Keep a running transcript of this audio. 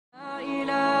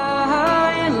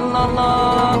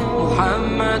الله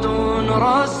محمد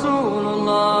رسول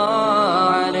الله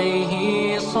عليه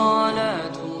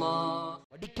صلاة الله.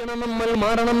 പഠിക്കണം നമ്മൾ,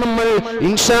 മാറണം നമ്മൾ.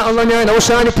 ഇൻഷാ അല്ലാഹ് ഞാൻ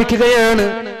അവസാനിപ്പിക്കുകയാണ്.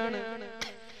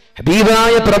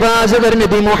 ഹബീബായ പ്രവാചകർ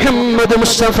നബി മുഹമ്മദ്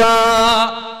മുസ്തഫ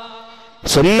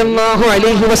സല്ലല്ലാഹു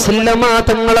അലൈഹി വസല്ലമ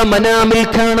തങ്ങളെ മനാമിൽ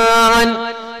കാണാൻ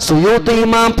സുയൂത്തി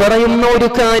ഇമാം പറയുന്ന ഒരു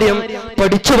കാര്യം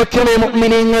പഠിച്ചു വെക്കണേ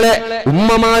മുഅ്മിനീങ്ങളെ.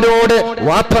 ഉമ്മമാരോട്,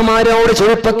 വാപ്പമാരോട്,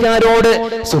 ചെറുപ്പക്കാരോട്,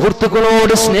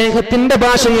 സുഹൃത്തുക്കളോട് സ്നേഹത്തിന്റെ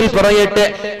ഭാഷയിൽ പറയട്ടെ.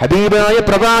 ഹബീബായ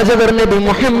പ്രവാചകർ നബി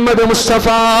മുഹമ്മദ് മുസ്തഫ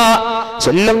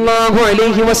സല്ലല്ലാഹു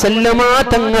അലൈഹി വസല്ലമ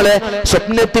തങ്ങളെ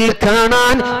സ്വപ്നത്തിൽ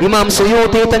കാണാൻ ഇമാം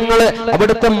സുയൂത്തി തങ്ങള്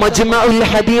അവിടുത്തെ മജ്മഉൽ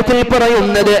ഹദീസിൽ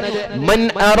പറയുന്നത്, മൻ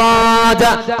അറാദ,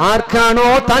 ആർക്കാണോ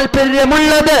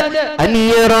താല്പര്യമുള്ളത്,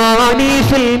 അനിയറാനി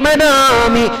ഫിൽ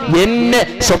മനാമി, എന്നെ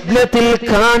സ്വപ്നത്തിൽ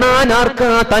കാണാൻ ആർക്കാ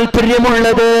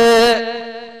താല്പര്യമുള്ളത്,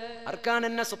 ആർക്കാണ്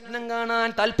എന്നെ സ്വപ്നം കാണാൻ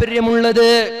താല്പര്യമുള്ളത്,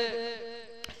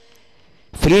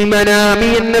 ഫിൽ മനാമി,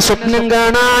 എന്നെ സ്വപ്നം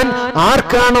കാണാൻ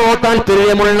ആർക്കാണോ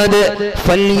താല്പര്യമുള്ളത്,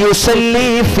 ഫൽയുസല്ലി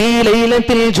ഫീ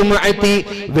ലൈലത്തിൽ ജുമുഅത്തി,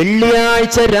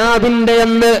 വെള്ളിയാഴ്ച രാവിന്റെ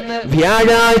അന്ന്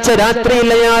വ്യാഴാഴ്ച രാത്രിയിൽ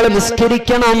അയാൾ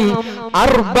നിസ്കരിക്കണം.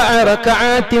 4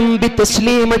 റക്അഅത്തിൻ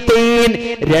ബിതസ്ലീമത്തൈൻ,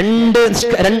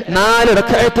 4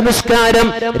 റക്അഅത്ത് നിസ്കാരം,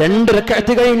 2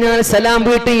 റക്അഅത്ത് കഴിഞ്ഞാൽ സലാം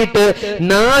വീട്ടിയിട്ട്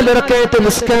 4 റക്അഅത്ത്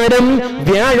നിസ്കാരം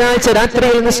വ്യാഴാഴ്ച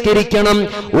രാത്രിയിൽ നിസ്കരിക്കണം.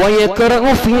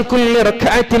 വയഖറഉ ഫീ കുല്ലി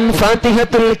റക്അഅത്തിൻ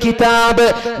ഫാത്തിഹത്തുൽ കിതാബ്,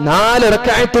 4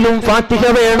 റക്അഅത്തിലും ഫാത്തിഹ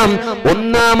വേണം.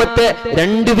 ഒന്നാമത്തെ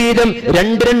 2 വീതം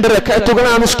 2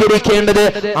 റക്അഅത്തുകളാണ് നിസ്കരിക്കേണ്ടത്.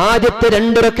 ആദ്യത്തെ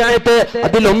 2 റക്അഅത്ത്,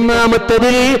 അതിൽ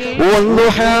ഒന്നാമത്തേതിൽ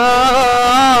വല്ലുഹാ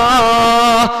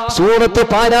സൂറത്ത്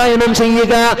പാരായണം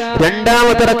ചെയ്യുക.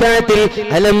 രണ്ടാമത്തെ റക്അത്തിൽ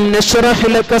അലം നശ്റഹ്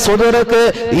ലക സദറക,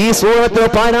 ഈ സൂറത്ത്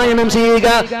പാരായണം ചെയ്യുക.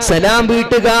 സലാം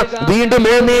വീട്ടുക. വീണ്ടും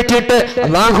എഴുന്നേറ്റിട്ട്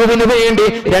അല്ലാഹുവിന് വേണ്ടി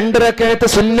 2 റക്അത്ത്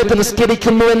സുന്നത്ത്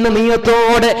നിസ്കരിക്കുന്നു എന്ന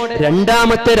നിയത്തോടെ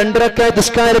രണ്ടാമത്തെ 2 റക്അത്ത്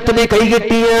നിസ്കാരത്തിന്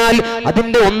കൈകെട്ടിയാൽ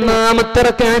അതിന്റെ ഒന്നാമത്തെ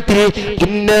റക്അത്തിൽ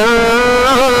ഇന്നാ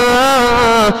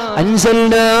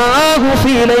അൻസൽനാഹു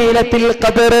ഫീ ലൈലത്തിൽ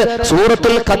ഖദർ,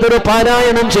 സൂറത്തുൽ ഖദർ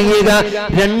പാരായണം ചെയ്യുക.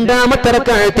 രണ്ടാമത്തെ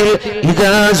റക്അത്തിൽ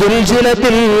ഇദാ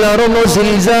സുൽസിലത്തിൽ അർളു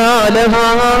സിൽസാലഹാ,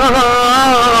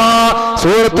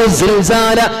 സൂറത്തുൽ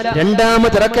സിൽസാല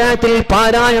രണ്ടാമത്തെ റക്അത്തിൽ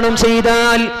പാരായണം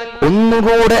ചെയ്താൽ,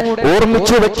 ഒന്നുകൂടെ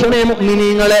ഓർമ്മിച്ചു വെക്കണേ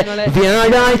മുഅ്മിനീങ്ങളെ,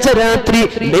 വ്യാഴാഴ്ച രാത്രി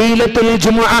ലൈലത്തുൽ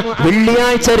ജുമുഅ,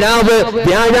 വെള്ളിയാഴ്ച രാവ്,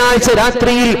 വ്യാഴാഴ്ച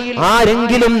രാത്രിയിൽ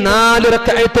ആരെങ്കിലും 4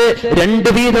 റക്അത്ത്,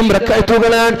 2 വീതം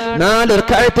റക്അത്തുകളാണ്, 4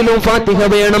 റക്അത്തിലും ഫാത്തിഹ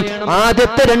വേണം.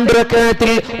 ആദ്യത്തെ 2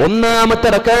 റക്അത്തിൽ,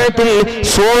 ഒന്നാമത്തെ റക്അത്തിൽ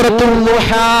സൂറത്തുൽ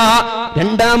ദുഹാ,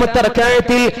 രണ്ടാമത്തെ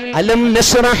റക്അത്തിൽ അലം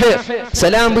നശ്റഹ്,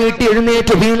 സലാം വീട്ടി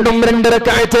എഴുന്നേറ്റ് വീണ്ടും 2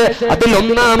 റക്അത്ത്, അതിൽ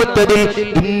ഒന്നാമത്തേതിൽ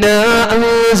ഇന്നാ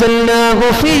അൻസൽനാഹു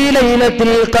ഫീ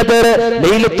ലൈലത്തുൽ ഖദർ,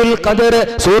 ലൈലത്തുൽ ഖദർ,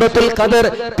 സൂറത്തുൽ ഖദർ.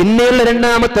 പിന്നെയുള്ള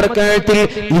രണ്ടാമത്തെ റക്അത്തിൽ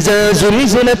ഇസാ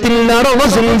സുൽസിലത്തിൽ അർളു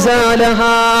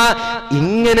സിൽസാലഹാ.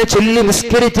 ഇങ്ങനെ ചൊല്ലി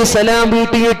നിസ്കരിച്ച് സലാം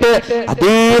വീട്ടിയിട്ട്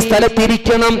അതേ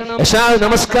സ്ഥലത്തിരിക്കണം. ഇശാ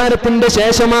നമസ്കാരത്തിന്റെ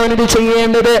ശേഷമാണ് ഇത്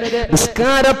ചെയ്യേണ്ടത്.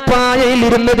 നിസ്കാരപ്പായയിൽ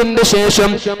ഇരുന്നതിന്റെ ശേഷം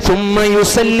സുമ്മ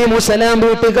യുസല്ലിമു, സലാം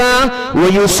വീട്ടുക.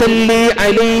 വയുസല്ലി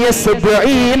അലൈയ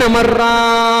 70 മറ,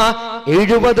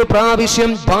 70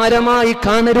 പ്രാവശ്യം ഭാരമായി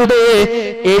കാണരുതേ,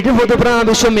 70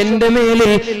 പ്രാവശ്യം എന്റെ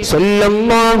മേലിൽ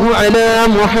സല്ലല്ലാഹു അലാ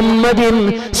മുഹമ്മദിൻ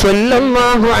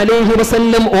സല്ലല്ലാഹു അലൈഹി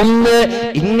വസല്ലം ഒന്ന്,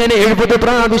 ഇങ്ങനെ 70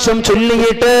 പ്രാവശ്യം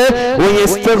ചൊല്ലിയിട്ട്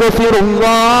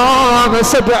വയസ്തഗ്ഫിറുല്ലാഹ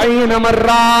 70 മറ,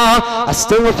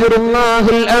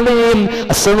 അസ്തഗ്ഫിറുല്ലാഹൽ അലീം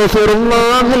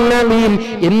അസ്തഗ്ഫിറുല്ലാഹൽ അലീം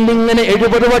എന്നിങ്ങനെ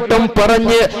 70 വട്ടം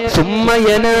പറഞ്ഞ് സുമ്മ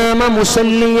യനാമ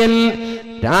മുസല്ലിയൻ,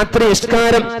 രാത്രി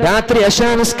നിസ്കാരം, രാത്രി അശാ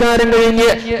നിസ്കാരം കഴിഞ്ഞ്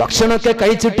ഭക്ഷണമൊക്കെ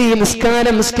കഴിച്ചിട്ട് ഈ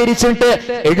നിസ്കാരം നിസ്കരിച്ചിട്ട്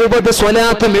 70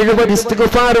 സ്വലാത്തും 70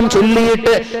 ഇസ്തിഗ്ഫാറും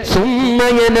ചൊല്ലിയിട്ട്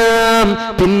സുമ്മയനാം,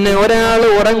 പിന്നെ ഒരാൾ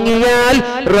ഉറങ്ങിയാൽ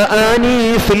റആനി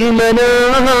ഫിൽ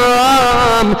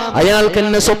മനാം, അയാൾക്ക്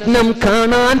എന്നെ സ്വപ്നം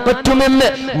കാണാൻ പറ്റുമെന്ന്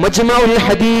മജ്മഉൽ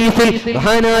ഹദീസിൽ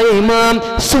മഹാനായ ഇമാം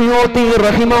സുയൂത്തി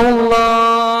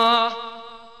റഹിമഹുല്ലാഹ്.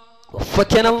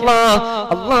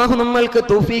 അല്ലാഹു നമ്മൾക്ക്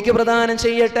തൗഫീഖ് പ്രദാനം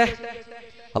ചെയ്യട്ടെ.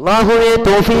 അല്ലാഹുവേ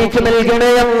തൗഫീഖ് നൽകണേ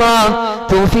അല്ലാഹ്,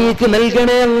 തൗഫീഖ്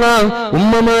നൽകണേ അല്ലാഹ്.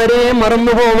 ഉമ്മമാരെ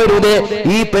മറന്നു പോവരുത്.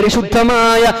 ഈ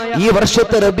പരിശുദ്ധമായ ഈ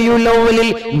വർഷത്തെ റബീഉൽ അവ്വലിൽ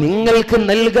നിങ്ങൾക്ക്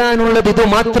നൽകാനുള്ളത് ഇത്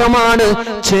മാത്രമാണ്.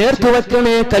 ചേർത്ത്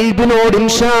വെക്കണേ കൽബിനോട്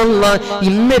ഇൻഷാ അല്ലാഹ്.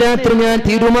 ഇന്ന് രാത്രി ഞാൻ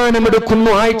തീരുമാനമെടുക്കുന്നു,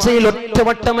 ആഴ്ചയിൽ ഒറ്റ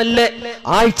വട്ടമല്ലേ,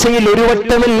 ആഴ്ചയിൽ ഒരു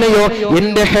വട്ടമല്ലയോ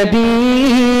എന്റെ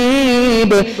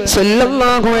ഹബീബ്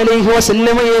സല്ലല്ലാഹു അലൈഹി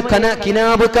വസല്ലമയെ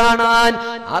കിനാബ് കാണാൻ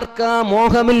ആർക്കാ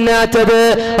മോഹമില്ലാത്തത്?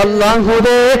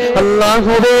 അല്ലാഹുവേ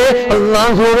അല്ലാഹുവേ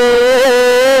അല്ലാഹുവേ,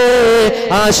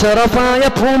 ആ ശറഫായ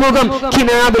ഭൂമുഖം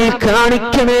കിനാബിൽ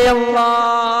കാണിക്കണേ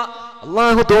അല്ലാഹ്.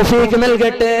 അല്ലാഹു തൗഫീഖ്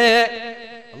നൽകട്ടെ.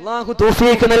 അല്ലാഹു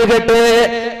തൗഫീഖ് നൽകട്ടെ.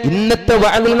 ഇന്നത്തെ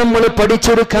വഅദിൽ നമ്മൾ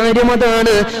പഠിച്ചൊരു കാര്യം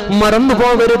അതാണ്, മറന്നു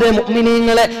പോകരുത്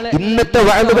മുഅ്മിനീങ്ങളെ. ഇന്നത്തെ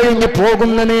വഅദ് കഴിഞ്ഞ്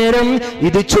പോകുന്ന നേരം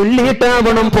ഇത്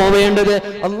ചൊല്ലിയിട്ടാവണം പോവേണ്ടത്.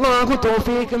 അല്ലാഹു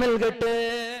തൗഫീഖ് നൽകട്ടെ.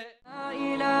 ലാ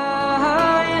ഇലാഹ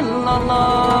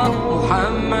ഇല്ലല്ലാഹ്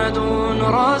മുഹമ്മദുർ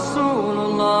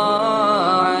റസൂലുള്ളാഹ്